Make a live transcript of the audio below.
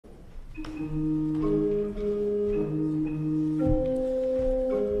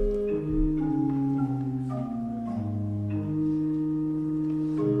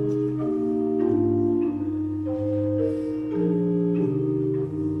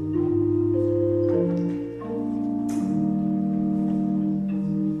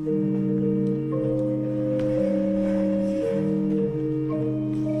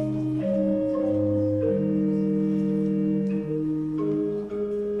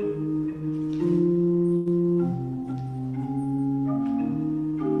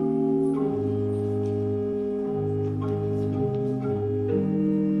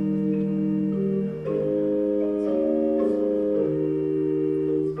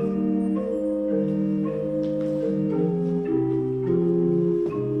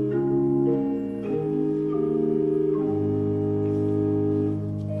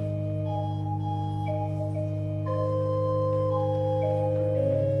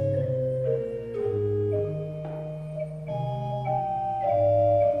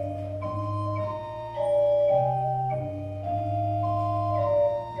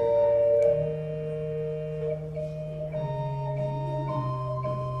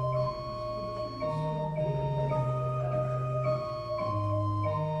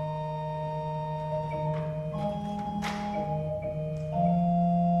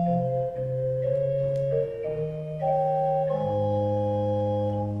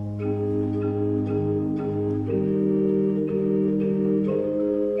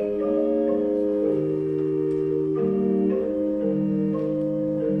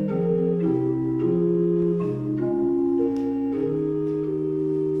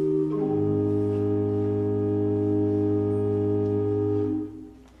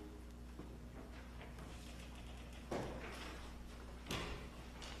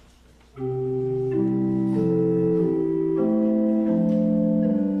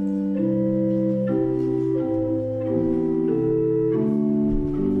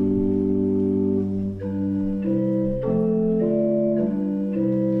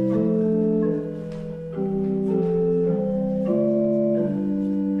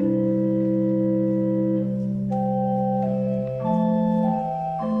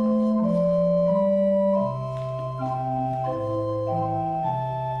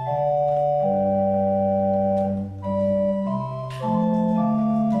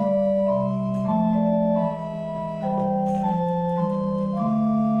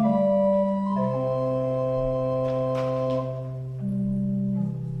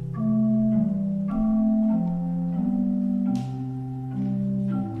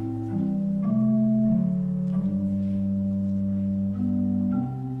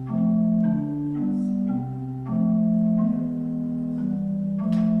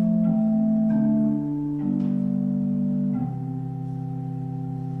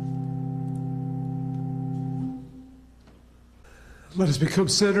Let us become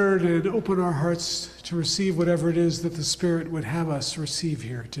centered and open our hearts to receive whatever it is that the Spirit would have us receive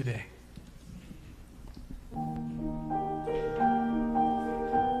here today.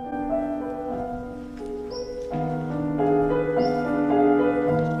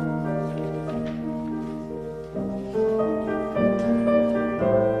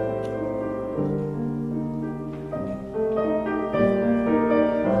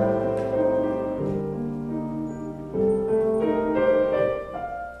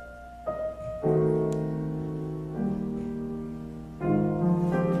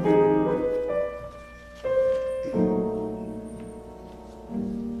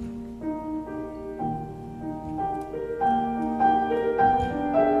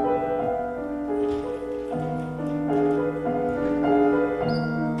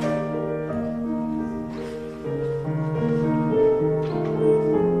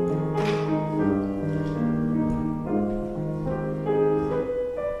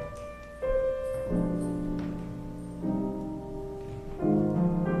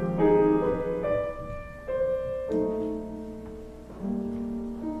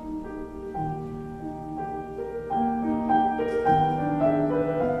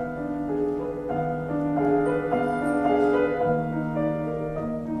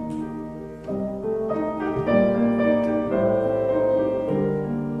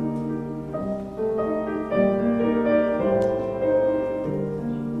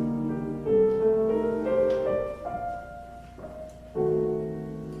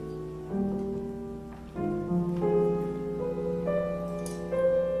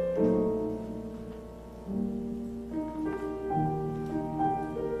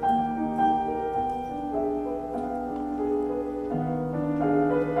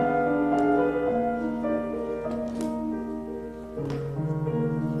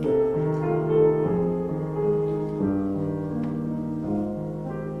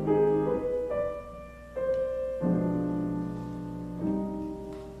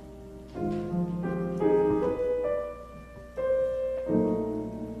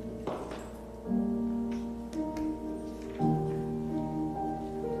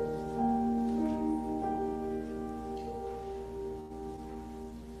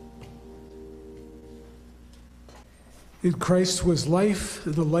 In Christ was life,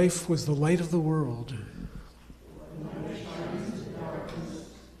 and the life was the light of the world.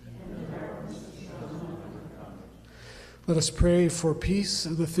 Let us pray for peace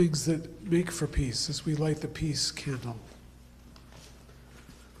and the things that make for peace as we light the peace candle.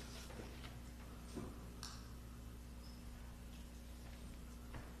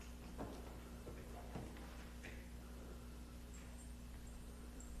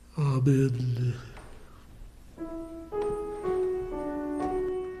 Amen.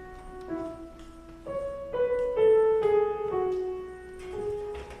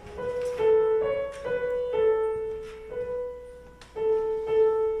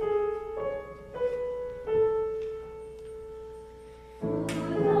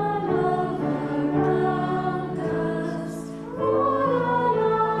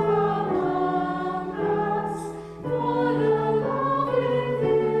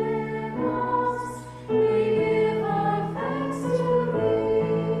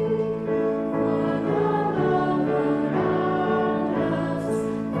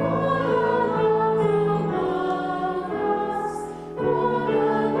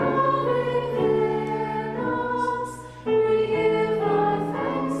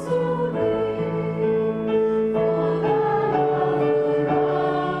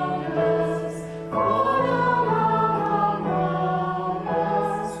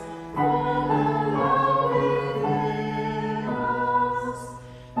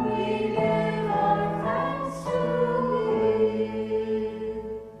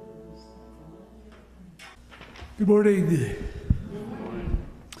 Good morning.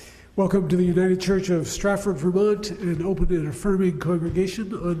 Welcome to the United Church of Strafford, Vermont, an open and affirming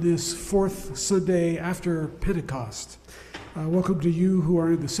congregation on this fourth Sunday after Pentecost. Welcome to you who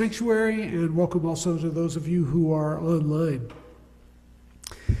are in the sanctuary, and welcome also to those of you who are online.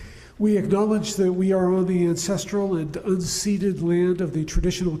 We acknowledge that we are on the ancestral and unceded land of the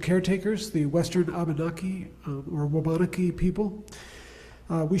traditional caretakers, the Western Abenaki or Wabanaki people.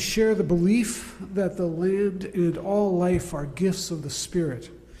 We share the belief that the land and all life are gifts of the Spirit,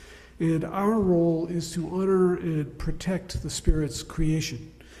 and our role is to honor and protect the Spirit's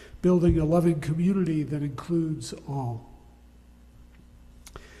creation, building a loving community that includes all.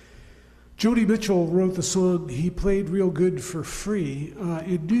 Joni Mitchell wrote the song "He Played Real Good for Free"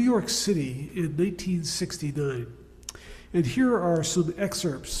 in New York City in 1969. And here are some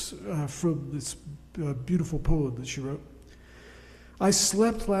excerpts from this beautiful poem that she wrote. I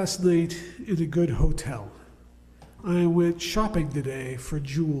slept last night in a good hotel. I went shopping today for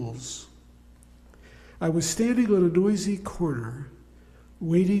jewels. I was standing on a noisy corner,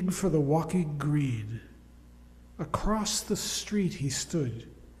 waiting for the walking green. Across the street he stood,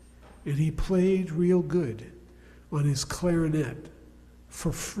 and he played real good on his clarinet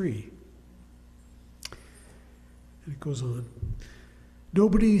for free. And it goes on.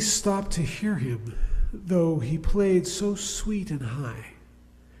 Nobody stopped to hear him, though he played so sweet and high.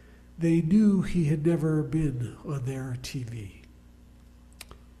 They knew he had never been on their TV.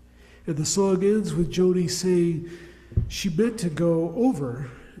 And the song ends with Joni saying she meant to go over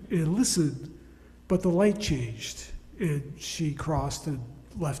and listen, but the light changed, and she crossed and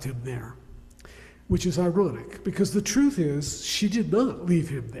left him there. Which is ironic, because the truth is she did not leave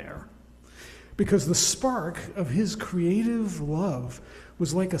him there. Because the spark of his creative love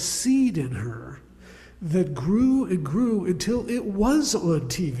was like a seed in her that grew and grew until it was on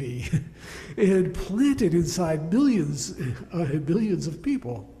TV and planted inside millions and millions of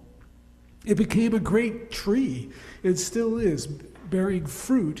people. It became a great tree and still is, bearing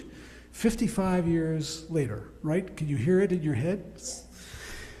fruit 55 years later, right? Can you hear it in your head?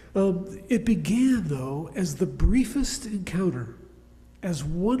 It began, though, as the briefest encounter, as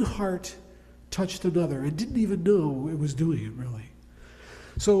one heart touched another and didn't even know it was doing it, really.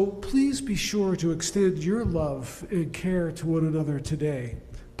 So please be sure to extend your love and care to one another today.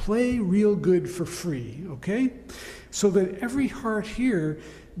 Play real good for free, okay? So that every heart here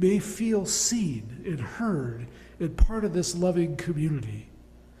may feel seen and heard and part of this loving community.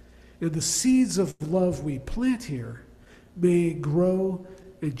 And the seeds of love we plant here may grow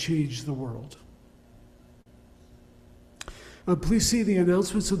and change the world. Please see the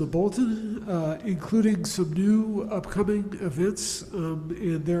announcements in the bulletin, including some new upcoming events. And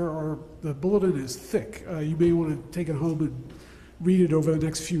the bulletin is thick. You may want to take it home and read it over the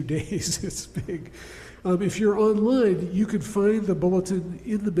next few days. It's big. If you're online, you can find the bulletin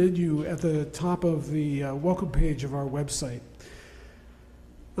in the menu at the top of the welcome page of our website.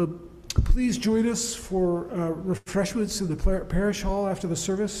 Please join us for refreshments in the parish hall after the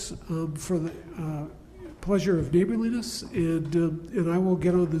service for the pleasure of neighborliness, and I will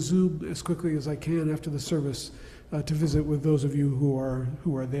get on the Zoom as quickly as I can after the service to visit with those of you who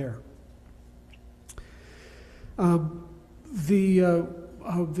are there.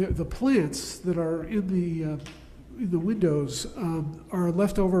 The plants that are in the windows are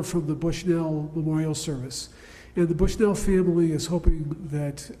left over from the Bushnell Memorial Service, and the Bushnell family is hoping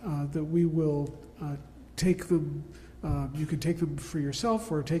that we will take them. You can take them for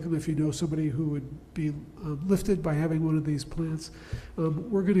yourself, or take them if you know somebody who would be lifted by having one of these plants.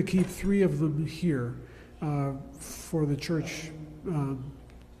 We're going to keep 3 of them here for the church. For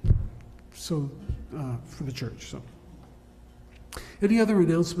the church. So, any other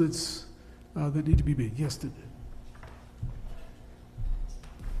announcements that need to be made? Yes, Did.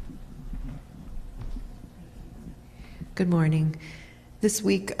 Good morning. This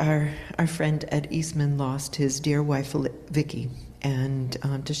week, our friend Ed Eastman lost his dear wife, Vicky, and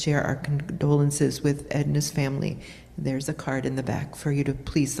to share our condolences with Ed and his family, there's a card in the back for you to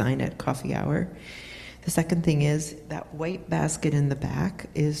please sign at coffee hour. The second thing is that white basket in the back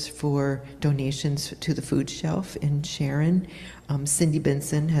is for donations to the food shelf in Sharon. Cindy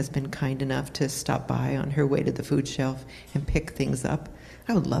Benson has been kind enough to stop by on her way to the food shelf and pick things up.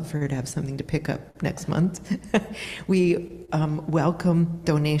 I would love for her to have something to pick up next month. We welcome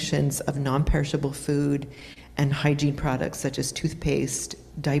donations of non-perishable food and hygiene products such as toothpaste,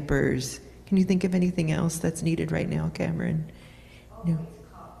 diapers. Can you think of anything else that's needed right now, Cameron? No.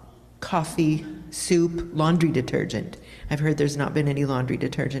 Coffee, soup, laundry detergent. I've heard there's not been any laundry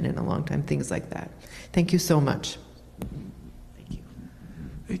detergent in a long time, things like that. Thank you so much. Thank you.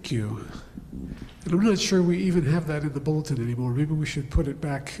 Thank you. And I'm not sure we even have that in the bulletin anymore. Maybe we should put it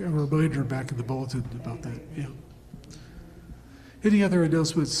back, a reminder back in the bulletin about that. Yeah. Any other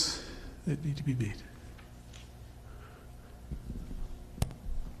announcements that need to be made?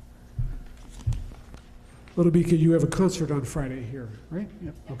 Little Beacon, you have a concert on Friday here, right?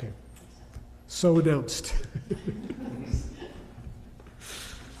 Yep. Okay. So announced.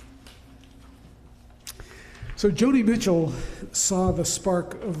 So Joni Mitchell saw the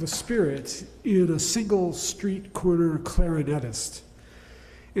spark of the Spirit in a single street corner clarinetist.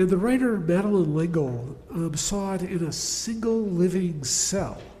 And the writer Madeleine L'Engle saw it in a single living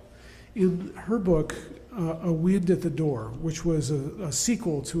cell in her book, A Wind at the Door, which was a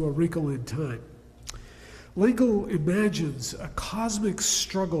sequel to A Wrinkle in Time. L'Engle imagines a cosmic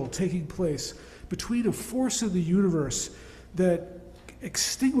struggle taking place between a force in the universe that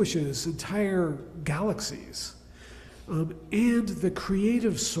extinguishes entire galaxies and the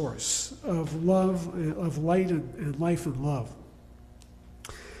creative source of love, of light and life and love.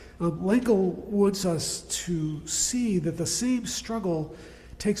 L'Engle wants us to see that the same struggle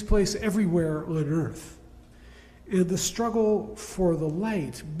takes place everywhere on Earth. And the struggle for the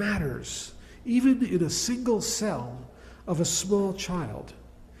light matters, even in a single cell of a small child,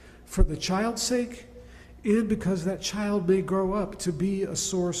 for the child's sake, and because that child may grow up to be a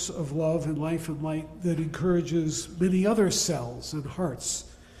source of love and life and light that encourages many other cells and hearts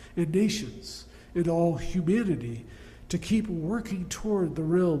and nations and all humanity to keep working toward the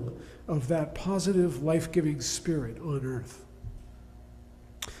realm of that positive, life-giving spirit on earth.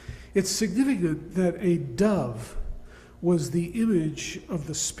 It's significant that a dove was the image of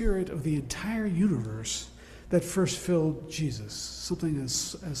the spirit of the entire universe that first filled Jesus, something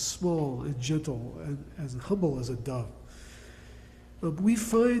as small and gentle and as humble as a dove. We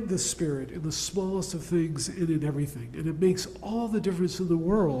find the Spirit in the smallest of things and in everything, and it makes all the difference in the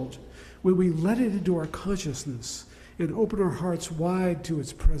world when we let it into our consciousness and open our hearts wide to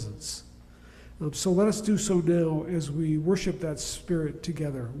its presence. So let us do so now as we worship that Spirit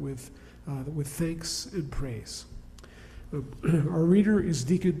together with thanks and praise. Our reader is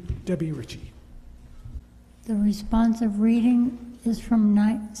Deacon Debbie Ritchie. The responsive reading is from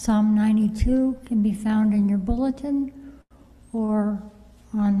Psalm 92, can be found in your bulletin or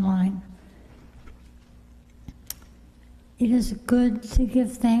online. It is good to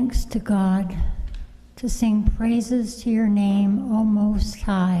give thanks to God, to sing praises to your name, O Most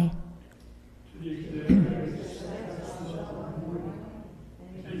High.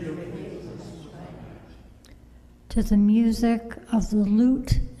 To the music of the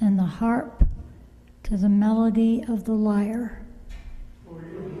lute and the harp, to the melody of the lyre.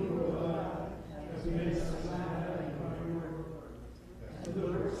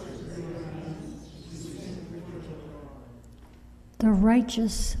 The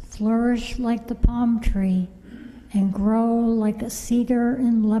righteous flourish like the palm tree and grow like a cedar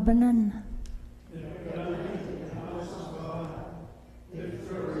in Lebanon.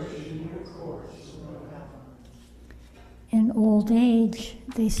 In old age,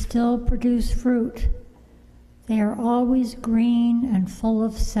 they still produce fruit. They are always green and full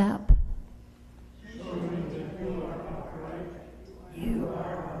of sap.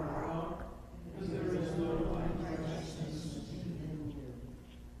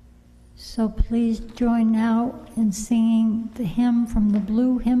 So please join now in singing the hymn from the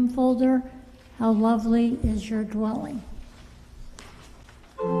blue hymn folder, How Lovely Is Your Dwelling.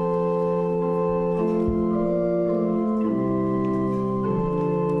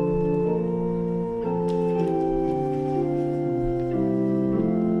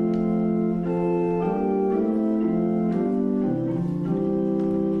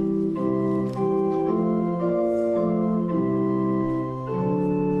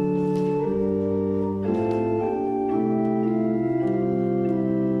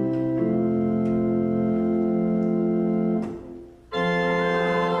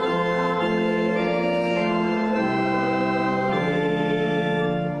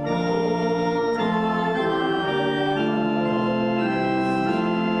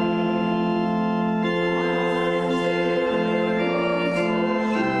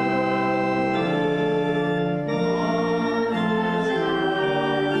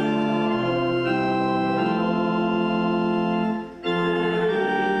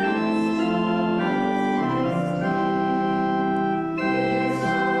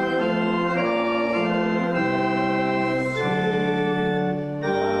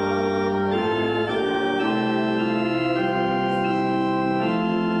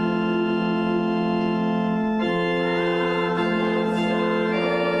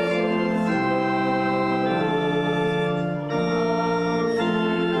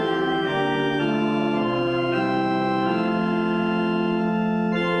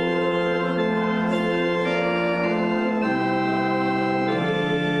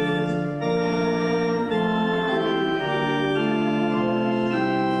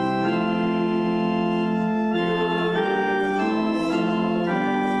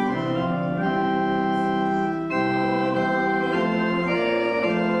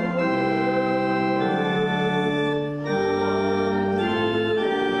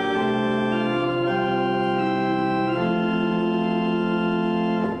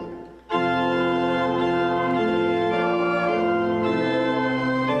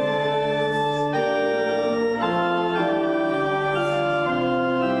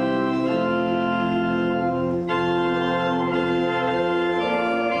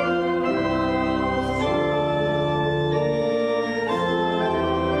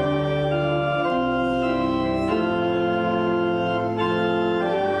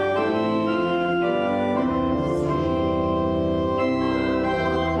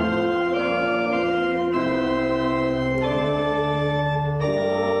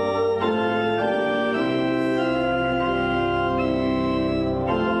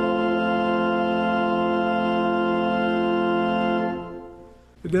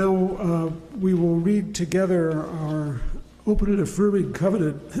 Now we will read together our open and affirming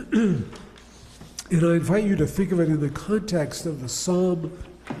covenant, and I invite you to think of it in the context of the psalm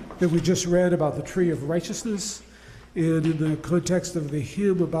that we just read about the tree of righteousness, and in the context of the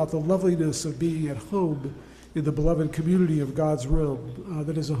hymn about the loveliness of being at home in the beloved community of God's realm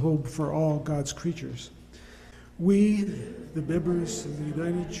that is a home for all God's creatures. We, the members of the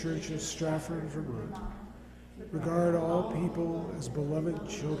United Church of Strafford, Vermont, regard all people as beloved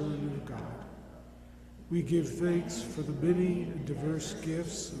children of God. We give thanks for the many and diverse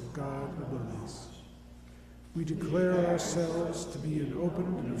gifts of God among us. We declare ourselves to be an open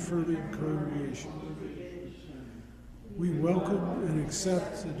and affirming congregation. We welcome and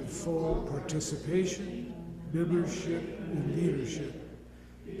accept into full participation, membership, and leadership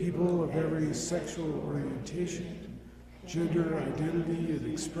people of every sexual orientation, gender identity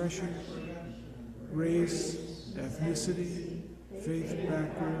and expression, race, ethnicity, faith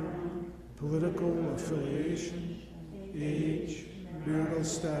background, political affiliation, age, marital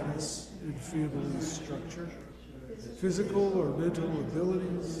status, and family structure, physical or mental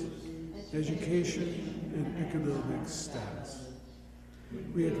abilities, education, and economic status.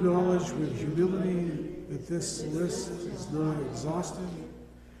 We acknowledge with humility that this list is not exhaustive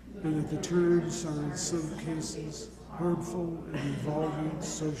and that the terms are in some cases harmful and evolving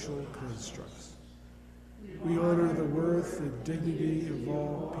social constructs. We honor the worth and dignity of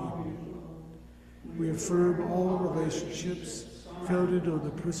all people. We affirm all relationships founded on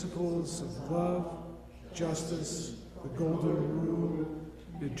the principles of love, justice, the golden rule,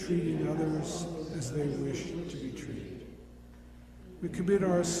 and treating others as they wish to be treated. We commit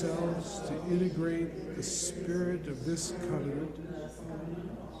ourselves to integrate the spirit of this covenant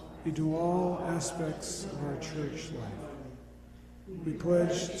into all aspects of our church life. We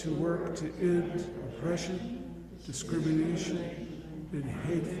pledge to work to end oppression, discrimination, and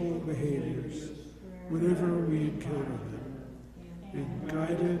hateful behaviors whenever we encounter them, and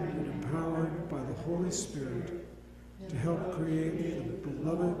guided and empowered by the Holy Spirit to help create the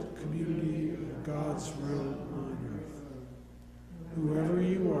beloved community of God's realm on earth. Whoever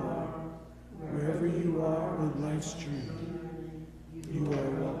you are, wherever you are on life's journey, you are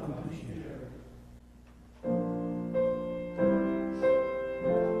welcome here.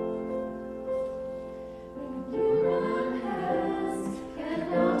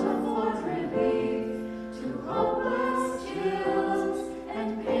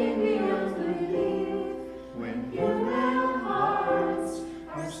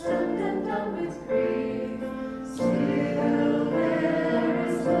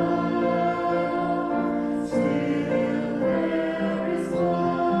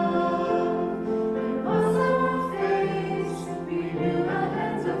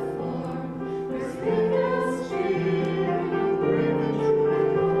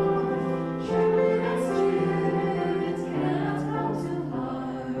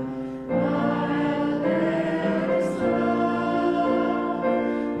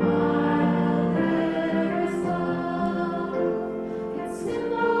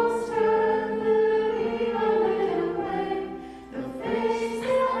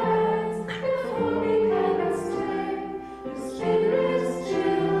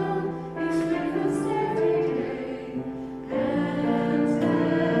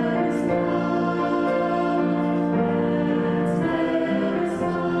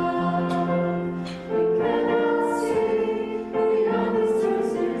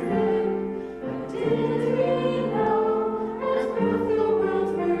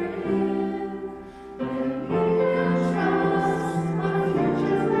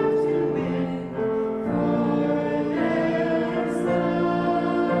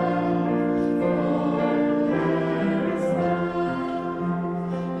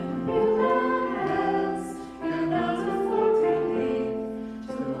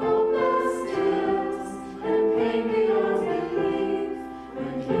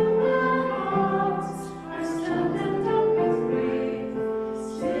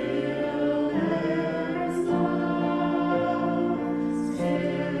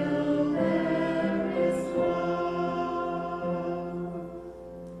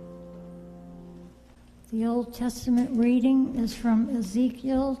 The Old Testament reading is from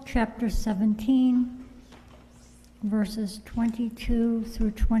Ezekiel chapter 17, verses 22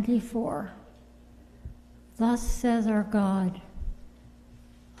 through 24. Thus says our God,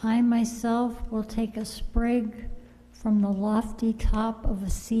 I myself will take a sprig from the lofty top of a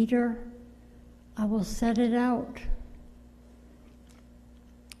cedar. I will set it out.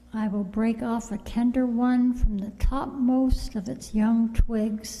 I will break off a tender one from the topmost of its young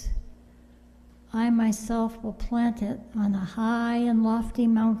twigs. I myself will plant it on a high and lofty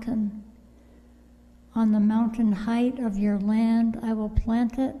mountain. On the mountain height of your land I will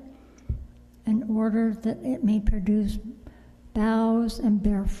plant it, in order that it may produce boughs and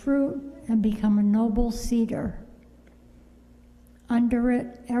bear fruit and become a noble cedar. Under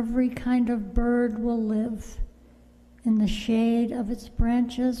it every kind of bird will live. In the shade of its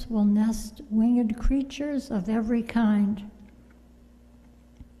branches will nest winged creatures of every kind.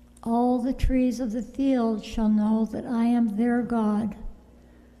 All the trees of the field shall know that I am their God.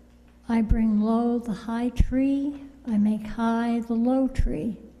 I bring low the high tree, I make high the low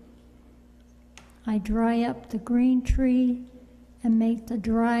tree. I dry up the green tree and make the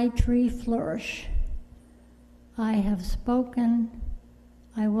dry tree flourish. I have spoken,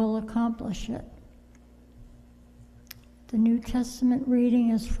 I will accomplish it. The New Testament reading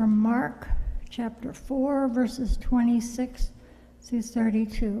is from Mark chapter 4, verses 26 through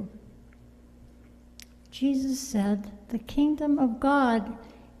 32. Jesus said, the kingdom of God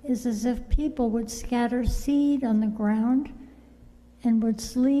is as if people would scatter seed on the ground and would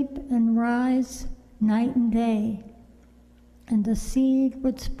sleep and rise night and day, and the seed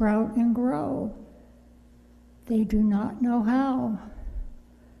would sprout and grow. They do not know how.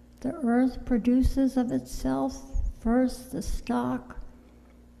 The earth produces of itself first the stalk,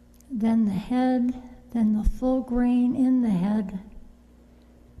 then the head, then the full grain in the head.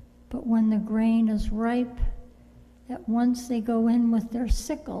 But when the grain is ripe, at once they go in with their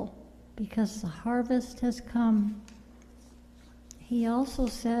sickle, because the harvest has come. He also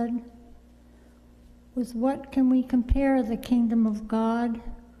said, with what can we compare the kingdom of God,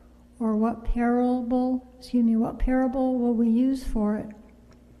 or what parable will we use for it?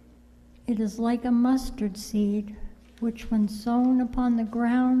 It is like a mustard seed, which when sown upon the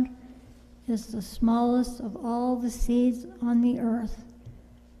ground is the smallest of all the seeds on the earth.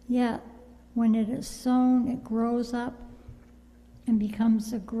 Yet, when it is sown, it grows up and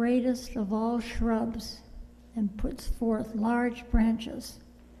becomes the greatest of all shrubs and puts forth large branches,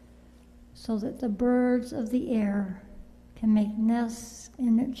 so that the birds of the air can make nests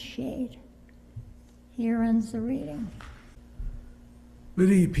in its shade. Here ends the reading.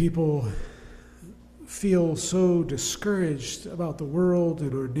 Many people feel so discouraged about the world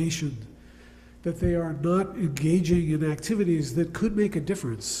and our nation that they are not engaging in activities that could make a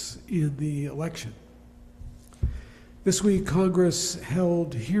difference in the election. This week, Congress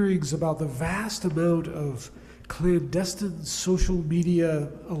held hearings about the vast amount of clandestine social media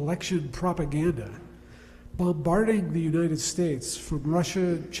election propaganda bombarding the United States from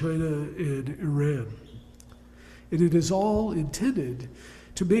Russia, China, and Iran. And it is all intended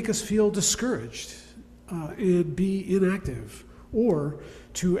to make us feel discouraged and be inactive, or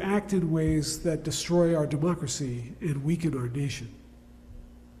to act in ways that destroy our democracy and weaken our nation.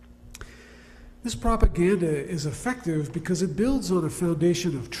 This propaganda is effective because it builds on a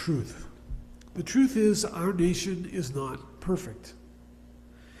foundation of truth. The truth is our nation is not perfect.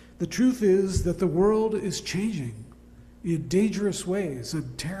 The truth is that the world is changing in dangerous ways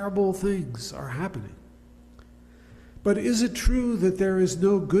and terrible things are happening. But is it true that there is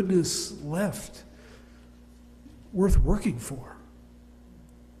no goodness left worth working for?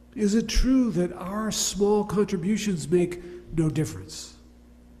 Is it true that our small contributions make no difference?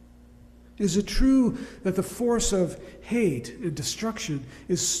 Is it true that the force of hate and destruction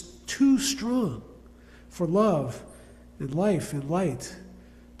is too strong for love and life and light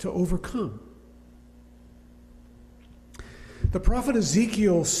to overcome? The prophet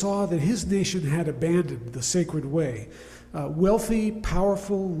Ezekiel saw that his nation had abandoned the sacred way. Wealthy,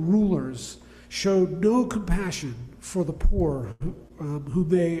 powerful rulers showed no compassion for the poor whom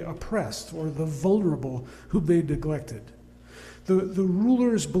they oppressed, or the vulnerable whom they neglected. The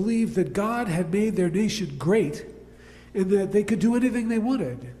rulers believed that God had made their nation great and that they could do anything they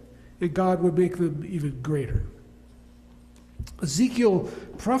wanted, and God would make them even greater. Ezekiel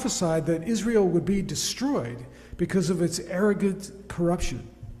prophesied that Israel would be destroyed because of its arrogant corruption.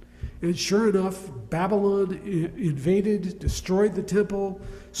 And sure enough, Babylon invaded, destroyed the temple,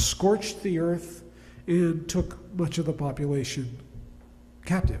 scorched the earth, and took much of the population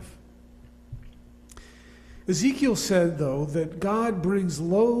captive. Ezekiel said, though, that God brings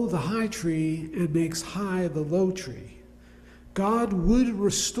low the high tree and makes high the low tree. God would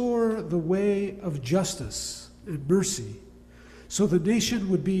restore the way of justice and mercy, so the nation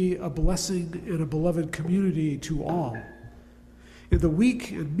would be a blessing and a beloved community to all. And the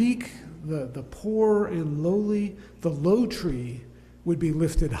weak and meek, the poor and lowly, the low tree would be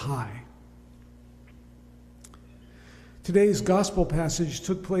lifted high. Today's gospel passage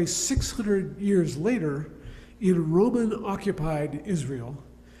took place 600 years later in Roman-occupied Israel,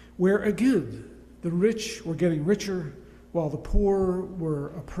 where again the rich were getting richer while the poor were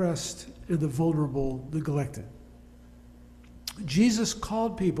oppressed and the vulnerable neglected. Jesus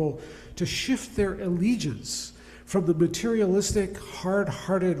called people to shift their allegiance from the materialistic,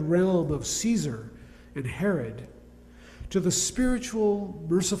 hard-hearted realm of Caesar and Herod to the spiritual,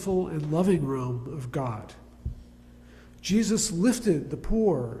 merciful, and loving realm of God. Jesus lifted the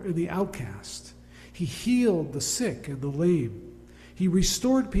poor and the outcast. He healed the sick and the lame. He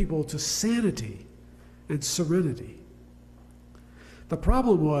restored people to sanity and serenity. The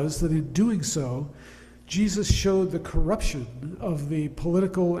problem was that in doing so, Jesus showed the corruption of the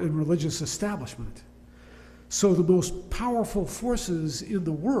political and religious establishment. So the most powerful forces in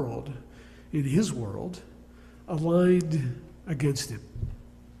the world, in his world, aligned against him.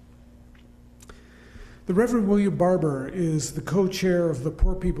 The Reverend William Barber is the co-chair of the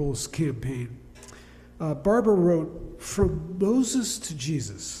Poor People's Campaign. Barber wrote, "From Moses to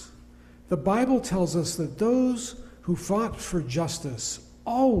Jesus, the Bible tells us that those who fought for justice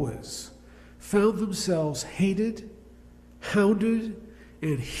always found themselves hated, hounded,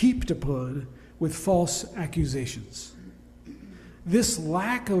 and heaped upon with false accusations. This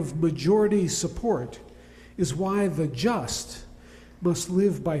lack of majority support is why the just must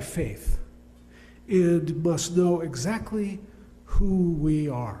live by faith and must know exactly who we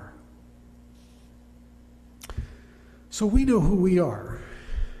are." So we know who we are,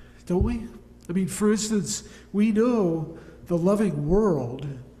 don't we? I mean, for instance, we know the loving world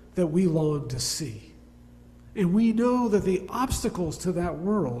that we long to see. And we know that the obstacles to that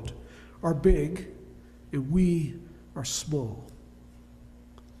world are big and we are small.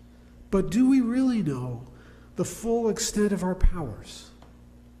 But do we really know the full extent of our powers?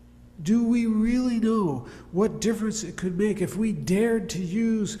 Do we really know what difference it could make if we dared to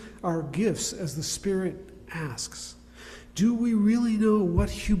use our gifts as the Spirit asks? Do we really know what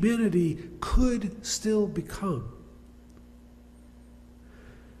humanity could still become?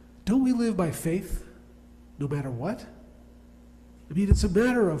 Don't we live by faith no matter what? I mean, it's a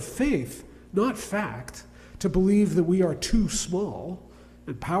matter of faith, not fact, to believe that we are too small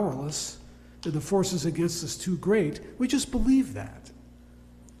and powerless and the forces against us too great. We just believe that.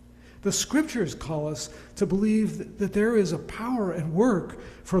 The scriptures call us to believe that there is a power at work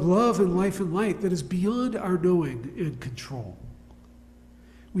for love and life and light that is beyond our knowing and control.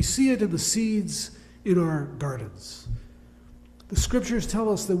 We see it in the seeds in our gardens. The scriptures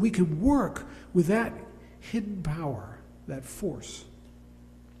tell us that we can work with that hidden power, that force.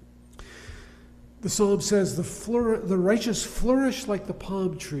 The psalm says, the righteous flourish like the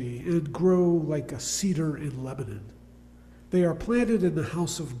palm tree and grow like a cedar in Lebanon. They are planted in the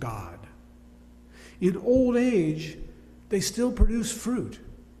house of God. In old age, they still produce fruit.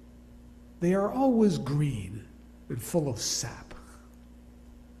 They are always green and full of sap.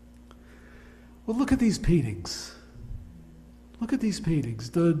 Well, look at these paintings. Look at these paintings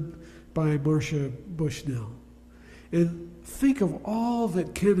done by Marcia Bushnell. And think of all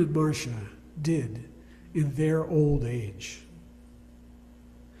that Ken and Marcia did in their old age.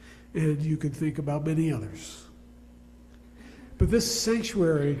 And you could think about many others. But this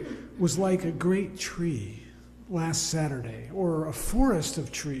sanctuary was like a great tree last Saturday, or a forest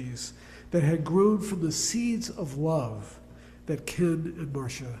of trees that had grown from the seeds of love that Ken and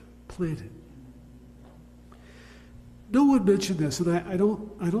Marcia planted. No one mentioned this, and I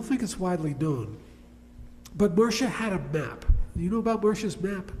don't think it's widely known. But Marcia had a map. You know about Marcia's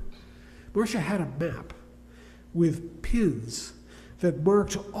map? Marcia had a map with pins that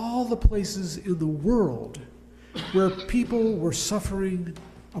marked all the places in the world where people were suffering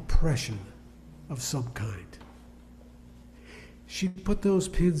oppression of some kind. She put those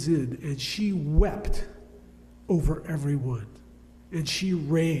pins in and she wept over everyone. And she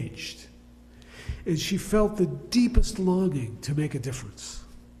raged. And she felt the deepest longing to make a difference.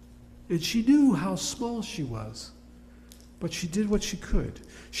 And she knew how small she was, but she did what she could.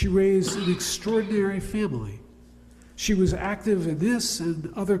 She raised an extraordinary family. She was active in this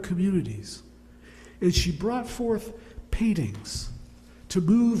and other communities. And she brought forth paintings to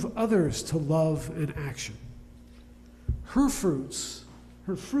move others to love and action. Her fruits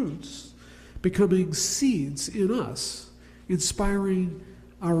becoming seeds in us, inspiring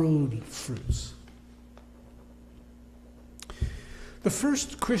our own fruits. The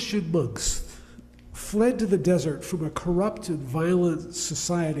first Christian monks fled to the desert from a corrupt and violent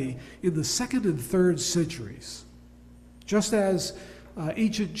society in the 2nd and 3rd centuries, just as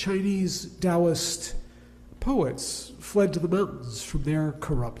ancient Chinese Taoist poets fled to the mountains from their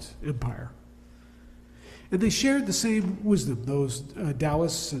corrupt empire. And they shared the same wisdom, those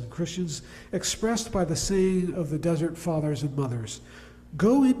Taoists and Christians, expressed by the saying of the desert fathers and mothers,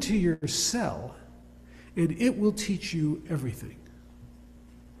 "Go into your cell, and it will teach you everything."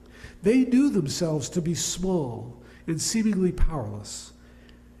 They knew themselves to be small and seemingly powerless,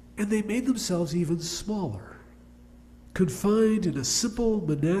 and they made themselves even smaller, confined in a simple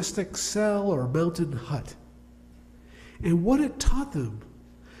monastic cell or mountain hut. And what it taught them,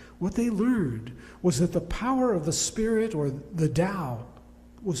 what they learned, was that the power of the Spirit, or the Tao,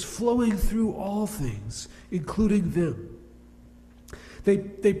 was flowing through all things, including them.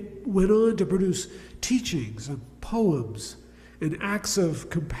 They went on to produce teachings and poems and acts of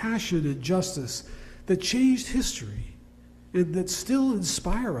compassion and justice that changed history and that still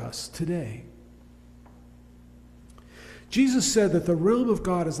inspire us today. Jesus said that the realm of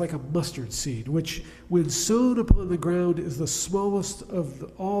God is like a mustard seed, which, when sown upon the ground, is the smallest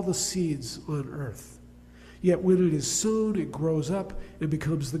of all the seeds on earth. Yet when it is sown, it grows up and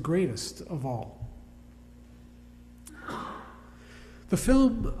becomes the greatest of all. The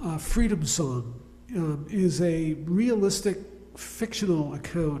film Freedom Song is a realistic fictional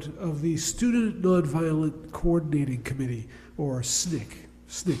account of the Student Nonviolent Coordinating Committee, or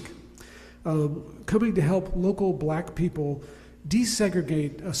SNCC, coming to help local black people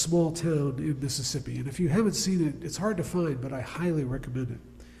desegregate a small town in Mississippi. And if you haven't seen it, it's hard to find, but I highly recommend it.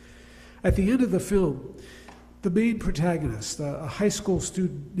 At the end of the film, the main protagonist, a high school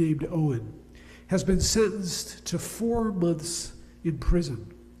student named Owen, has been sentenced to 4 months in prison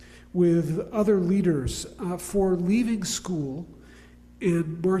with other leaders for leaving school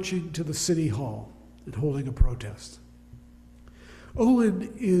and marching to the city hall and holding a protest.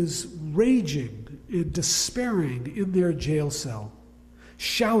 Owen is raging and despairing in their jail cell,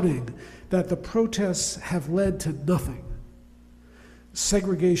 shouting that the protests have led to nothing.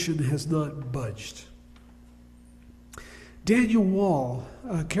 Segregation has not budged. Daniel Wall,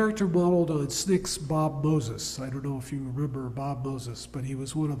 a character modeled on SNCC's Bob Moses. I don't know if you remember Bob Moses, but he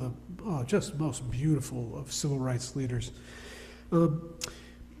was one of the just most beautiful of civil rights leaders.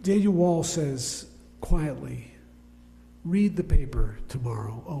 Daniel Wall says quietly, "Read the paper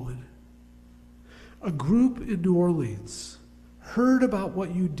tomorrow, Owen. A group in New Orleans heard about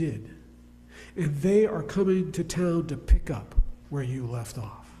what you did, and they are coming to town to pick up where you left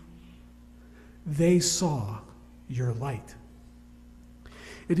off. They saw your light.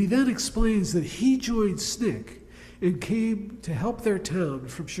 And he then explains that he joined SNCC and came to help their town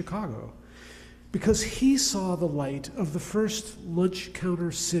from Chicago because he saw the light of the first lunch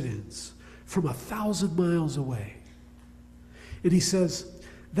counter sit-ins from 1,000 miles away. And he says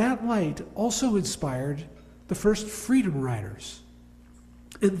that light also inspired the first Freedom Riders.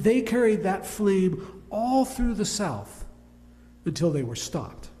 And they carried that flame all through the South until they were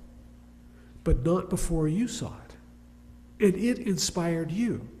stopped. But not before you saw it. And it inspired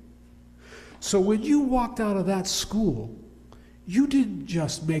you. So when you walked out of that school, you didn't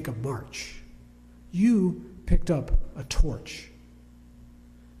just make a march. You picked up a torch.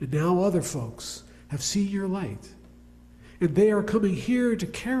 And now other folks have seen your light. And they are coming here to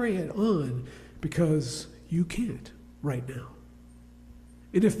carry it on because you can't right now.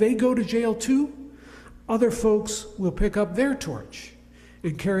 And if they go to jail too, other folks will pick up their torch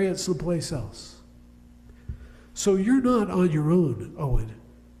and carry it someplace else. So you're not on your own, Owen.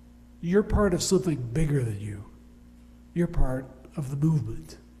 You're part of something bigger than you. You're part of the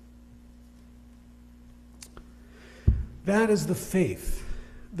movement. That is the faith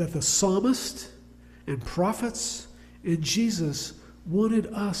that the psalmist and prophets and Jesus wanted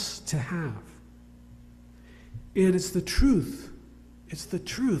us to have. And it's the truth. It's the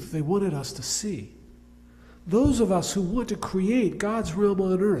truth they wanted us to see. Those of us who want to create God's realm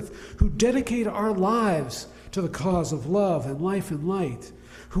on earth, who dedicate our lives to the cause of love and life and light,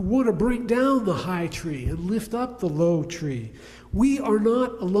 who want to bring down the high tree and lift up the low tree, we are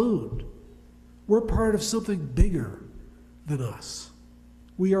not alone. We're part of something bigger than us.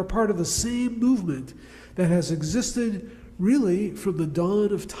 We are part of the same movement that has existed really from the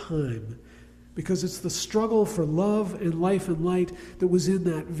dawn of time, because it's the struggle for love and life and light that was in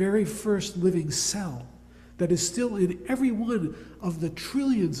that very first living cell that is still in every one of the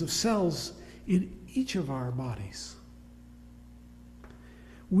trillions of cells in each of our bodies.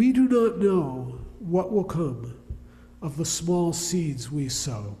 We do not know what will come of the small seeds we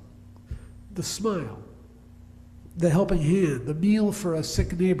sow. The smile, the helping hand, the meal for a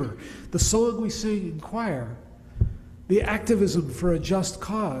sick neighbor, the song we sing in choir, the activism for a just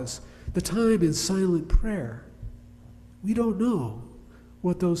cause, the time in silent prayer. We don't know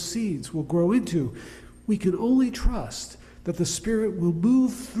what those seeds will grow into. We can only trust that the Spirit will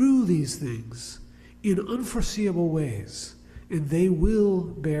move through these things in unforeseeable ways, and they will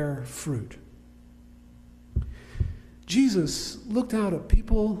bear fruit. Jesus looked out at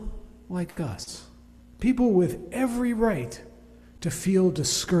people like us, people with every right to feel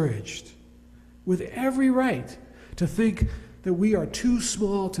discouraged, with every right to think that we are too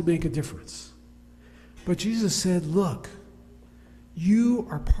small to make a difference. But Jesus said, look, you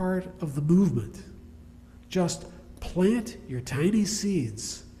are part of the movement. Just plant your tiny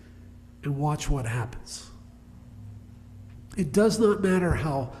seeds and watch what happens. It does not matter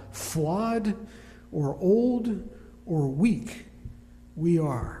how flawed or old or weak we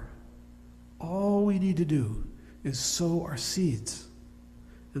are. All we need to do is sow our seeds,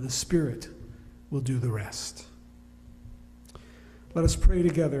 and the Spirit will do the rest. Let us pray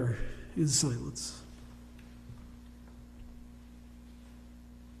together in silence.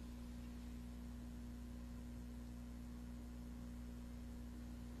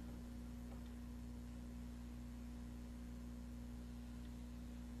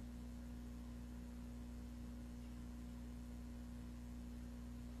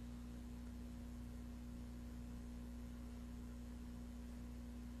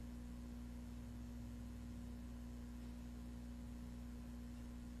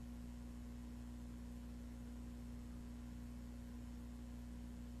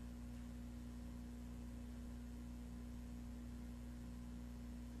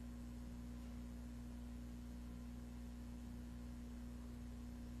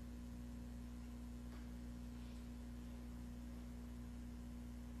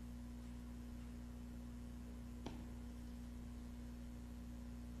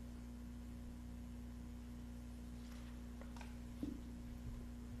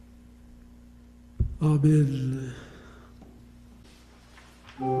 Amen.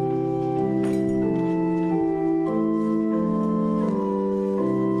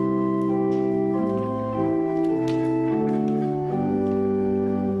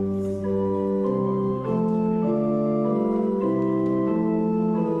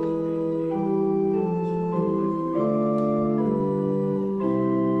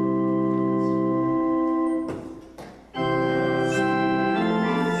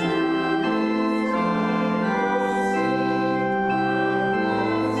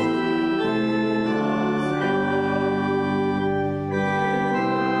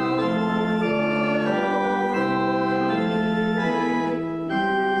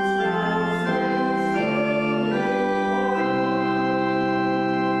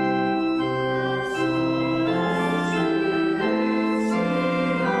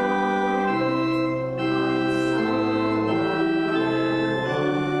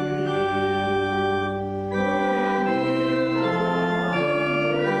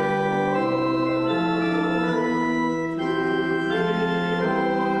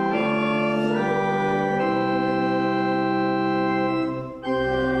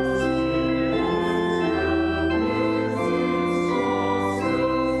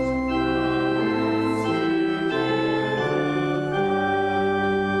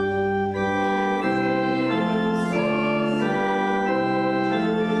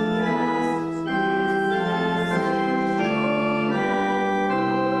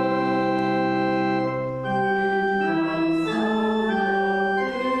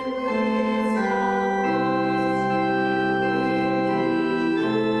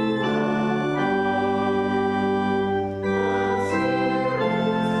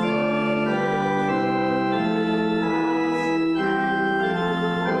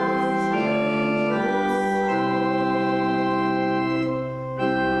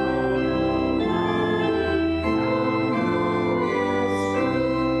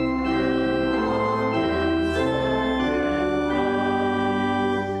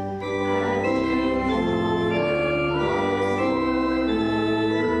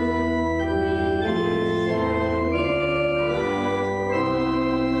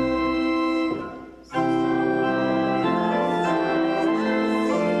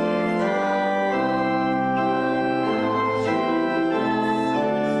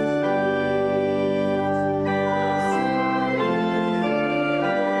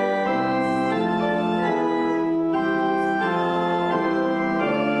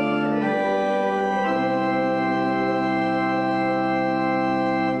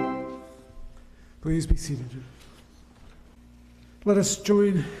 Please be seated. Let us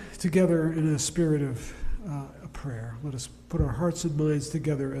join together in a spirit of a prayer. Let us put our hearts and minds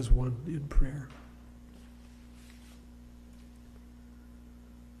together as one in prayer.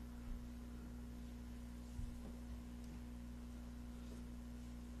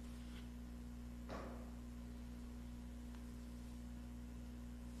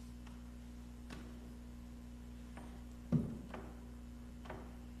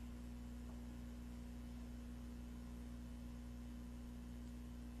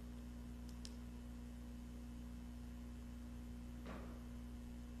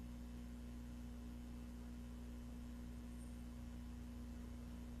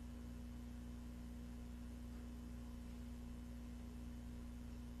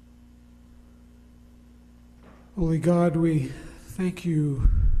 Holy God, we thank you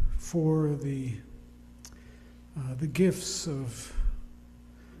for the gifts of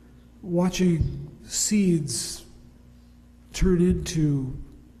watching seeds turn into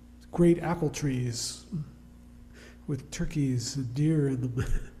great apple trees with turkeys and deer in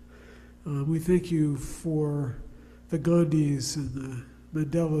them. We thank you for the Gandhis and the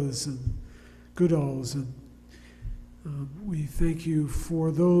Mandelas and Goodalls, and we thank you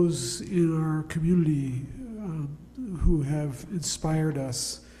for those in our community who have inspired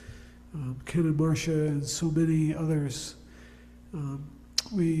us, Ken and Marcia and so many others.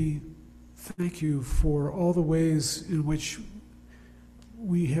 We thank you for all the ways in which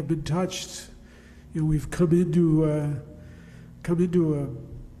we have been touched. You know, we've come into a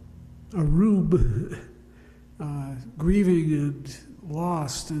room grieving and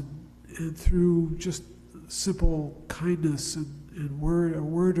lost, and through just simple kindness and a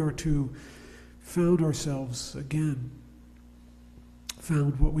word or two, found ourselves again,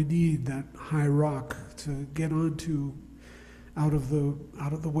 found what we need, that high rock to get onto, out of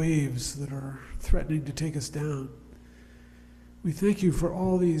the waves that are threatening to take us down. We thank you for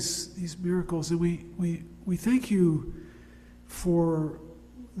all these miracles, and we thank you for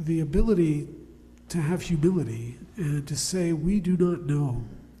the ability to have humility and to say, we do not know.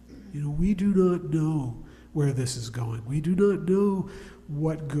 You know, we do not know where this is going. We do not know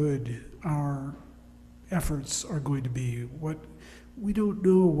what good our efforts are going to be. We don't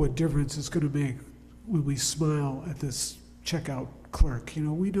know what difference it's going to make when we smile at this checkout clerk. You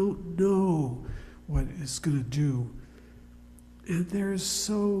know, we don't know what it's going to do. And there's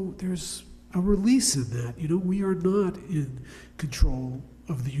a release in that. You know, we are not in control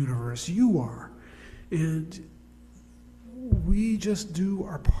of the universe. You are. And we just do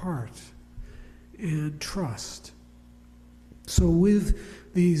our part and trust. So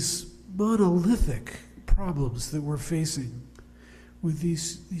with these monolithic problems that we're facing, with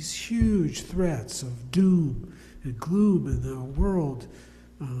these huge threats of doom and gloom in the world,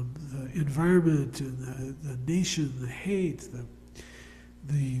 the environment and the nation, the hate,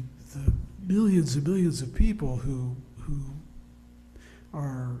 the millions and millions of people who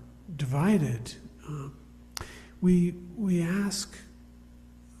are divided, we ask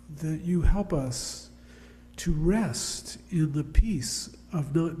that you help us to rest in the peace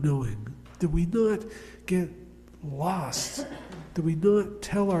of not knowing, that we not get lost, that we not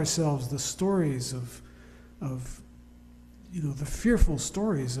tell ourselves the stories of the fearful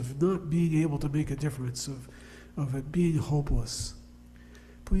stories of not being able to make a difference, of it being hopeless.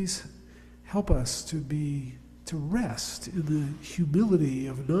 Please help us to rest in the humility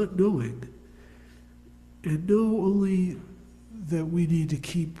of not knowing, and know only that we need to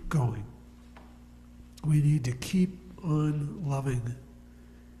keep going. We need to keep on loving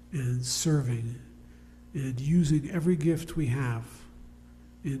and serving and using every gift we have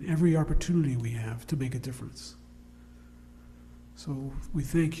and every opportunity we have to make a difference. So we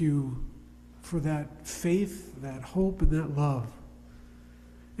thank you for that faith, that hope, and that love,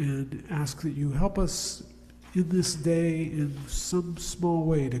 and ask that you help us in this day in some small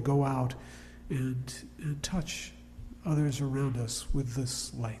way to go out and touch others around us with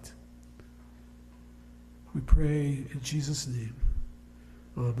this light. We pray in Jesus' name.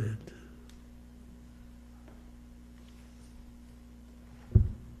 Amen.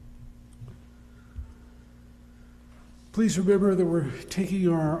 Please remember that we're taking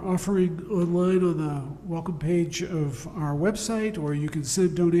our offering online on the welcome page of our website, or you can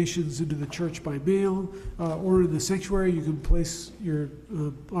send donations into the church by mail, or in the sanctuary you can place your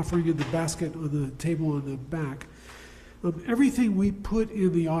offering in the basket on the table on the back. Everything we put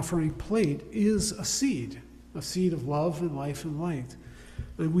in the offering plate is a seed of love and life and light.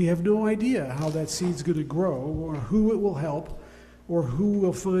 And we have no idea how that seed's going to grow, or who it will help, or who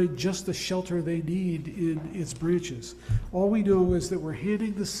will find just the shelter they need in its branches. All we know is that we're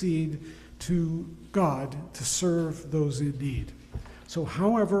handing the seed to God to serve those in need. So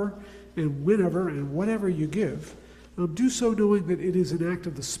however and whenever and whatever you give, do so knowing that it is an act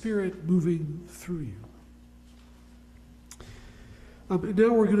of the Spirit moving through you. And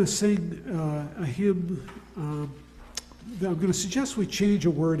now we're going to sing a hymn. I'm going to suggest we change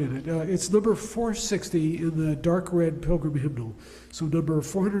a word in it. It's number 460 in the dark red Pilgrim hymnal. So number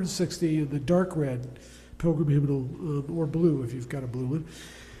 460 in the dark red Pilgrim hymnal, or blue if you've got a blue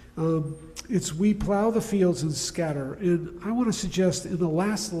one. It's "We plow the fields and scatter." And I want to suggest in the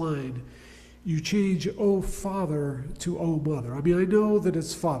last line, you change "O Father" to "O Mother." I mean, I know that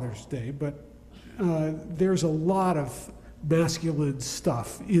it's Father's Day, but there's a lot of masculine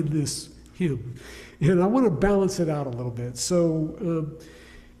stuff in this hymn. And I want to balance it out a little bit. So,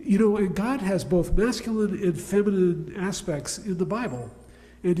 and God has both masculine and feminine aspects in the Bible.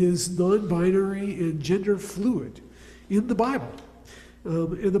 It is non-binary and gender fluid in the Bible.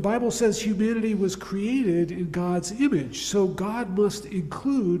 And the Bible says humanity was created in God's image. So God must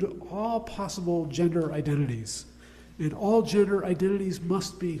include all possible gender identities. And all gender identities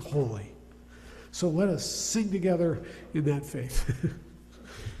must be holy. So let us sing together in that faith.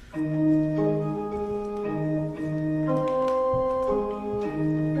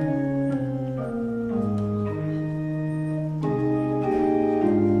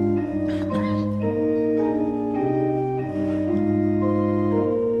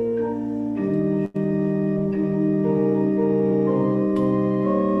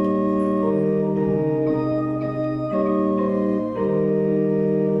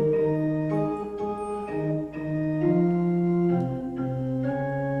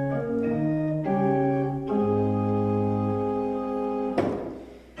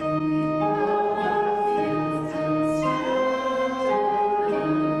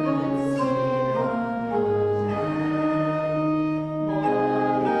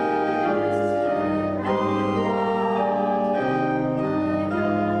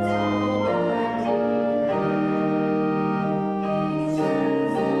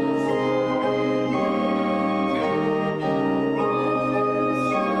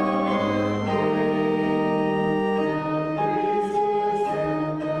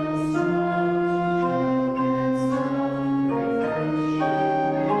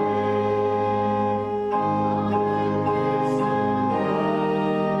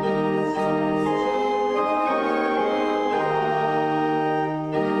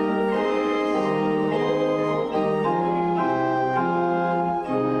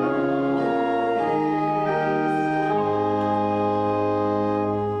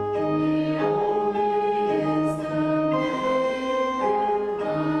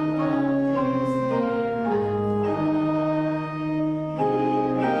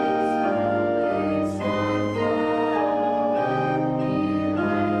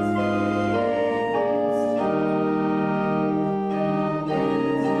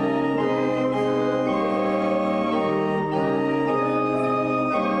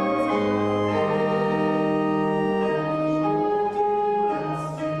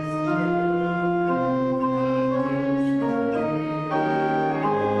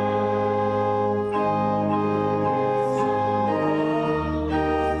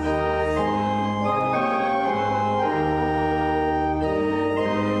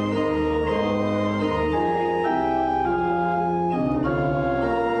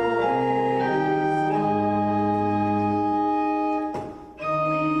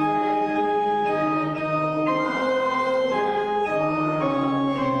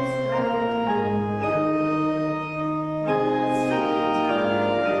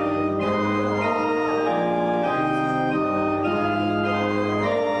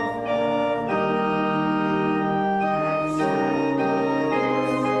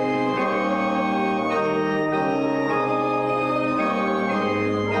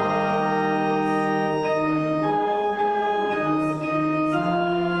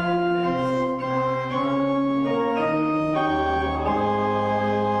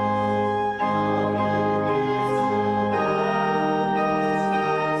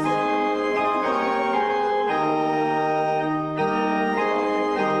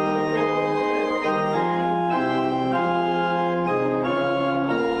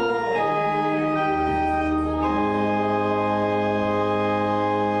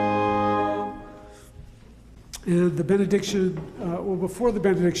 And the benediction, well, before the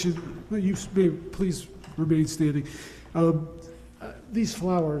benediction, you may please remain standing. These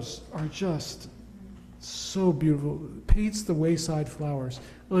flowers are just so beautiful. Paints the wayside flowers.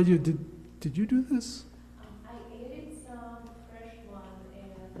 Anya, did you do this? I added some fresh one,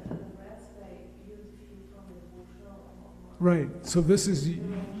 and the rest I used a few from the bushel. Right. So this is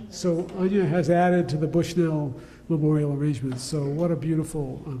So Anya has added to the Bushnell Memorial arrangements. So what a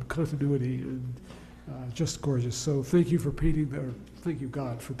beautiful continuity and just gorgeous. So thank you for painting thank you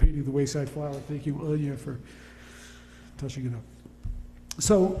God for painting the wayside flower. Thank you Anya for touching it up.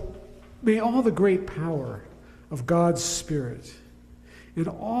 So may all the great power of God's Spirit and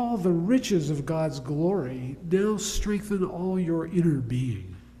all the riches of God's glory now strengthen all your inner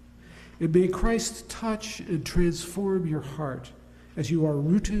being. And may Christ touch and transform your heart as you are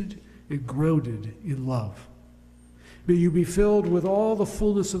rooted and grounded in love. May you be filled with all the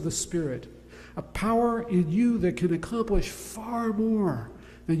fullness of the Spirit, a power in you that can accomplish far more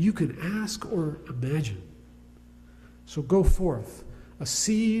than you can ask or imagine. So go forth, a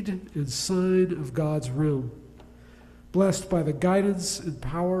seed and sign of God's realm, blessed by the guidance and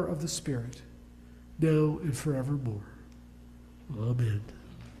power of the Spirit, now and forevermore. Amen.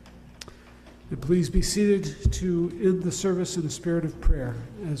 And please be seated to end the service in a spirit of prayer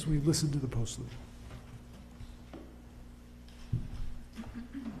as we listen to the postlude.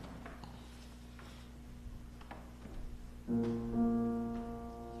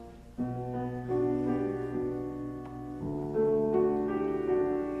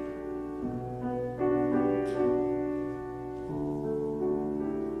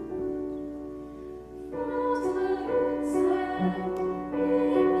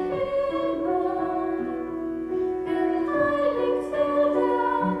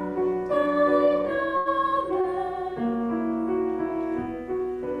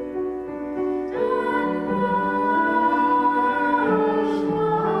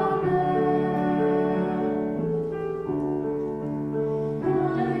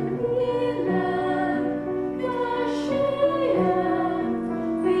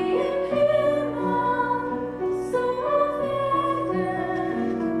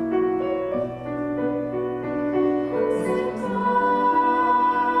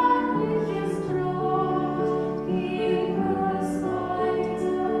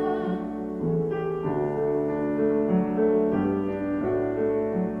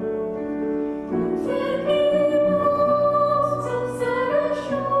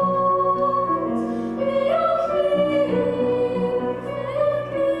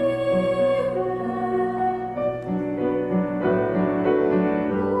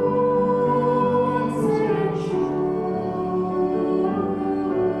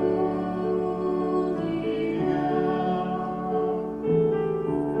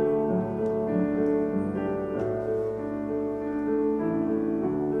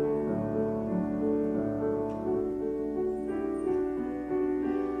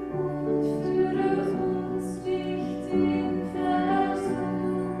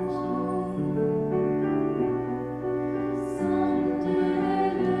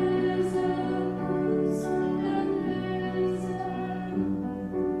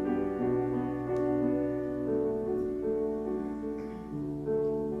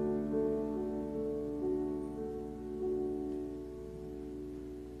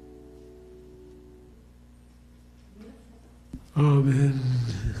 Amen.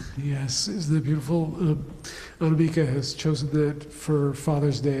 Yes, isn't that beautiful? Anamika has chosen that for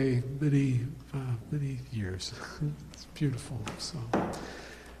Father's Day many years. It's beautiful. So,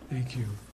 thank you.